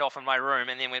lights turned off in my room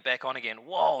and then went back on again.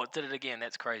 Whoa, it did it again.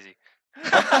 That's crazy.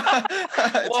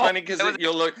 It's Whoa, funny because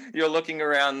you're looking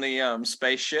around the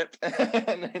spaceship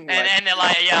and they're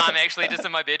like, yeah, I'm actually just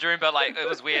in my bedroom, but like it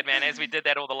was weird, man. As we did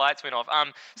that, all the lights went off.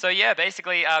 So yeah,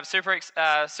 basically,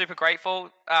 super grateful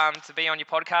to be on your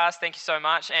podcast. Thank you so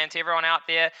much, and to everyone out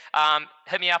there,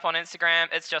 hit me up on Instagram.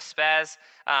 It's just SPAZZ,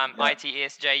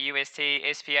 ITSJUST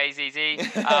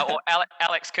or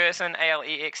Alex Curson,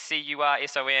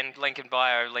 AlexCurson. Link in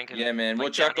bio. Yeah, man. We'll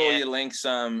Link down chuck all here. your links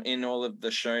in all of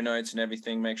the show notes and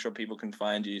everything. Make sure people can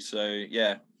find you. So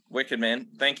yeah, wicked, man.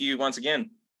 Thank you once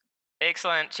again.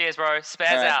 Excellent. Cheers, bro.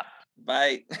 SPAZZ All right. out.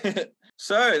 Bye.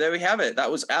 So there we have it.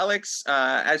 That was Alex.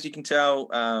 As you can tell,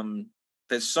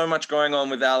 there's so much going on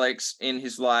with Alex in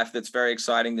his life that's very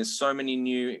exciting. There's so many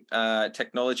new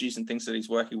technologies and things that he's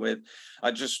working with.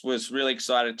 I just was really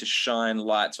excited to shine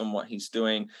lights on what he's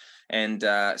doing and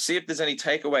see if there's any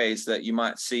takeaways that you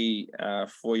might see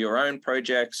for your own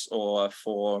projects or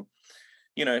for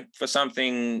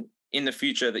something in the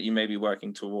future that you may be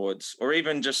working towards, or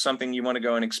even just something you want to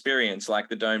go and experience, like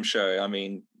the Dome show. I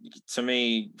mean, to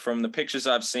me, from the pictures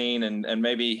I've seen, and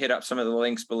maybe hit up some of the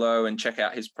links below and check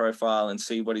out his profile and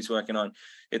see what he's working on.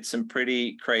 It's some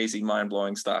pretty crazy,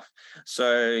 mind-blowing stuff.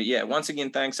 So yeah, once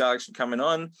again, thanks, Alex, for coming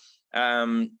on.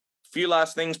 Few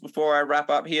last things before I wrap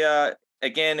up here.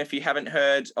 Again, if you haven't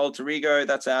heard Alter Ego,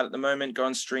 that's out at the moment. Go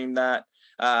and stream that.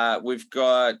 We've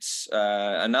got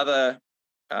another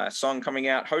song coming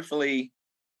out hopefully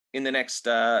in the next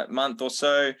month or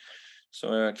so.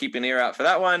 So keep an ear out for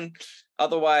that one.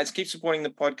 Otherwise, keep supporting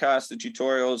the podcast, the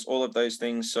tutorials, all of those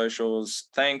things, socials.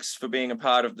 Thanks for being a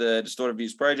part of the Distorted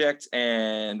Views project,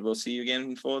 and we'll see you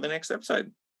again for the next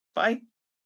episode. Bye.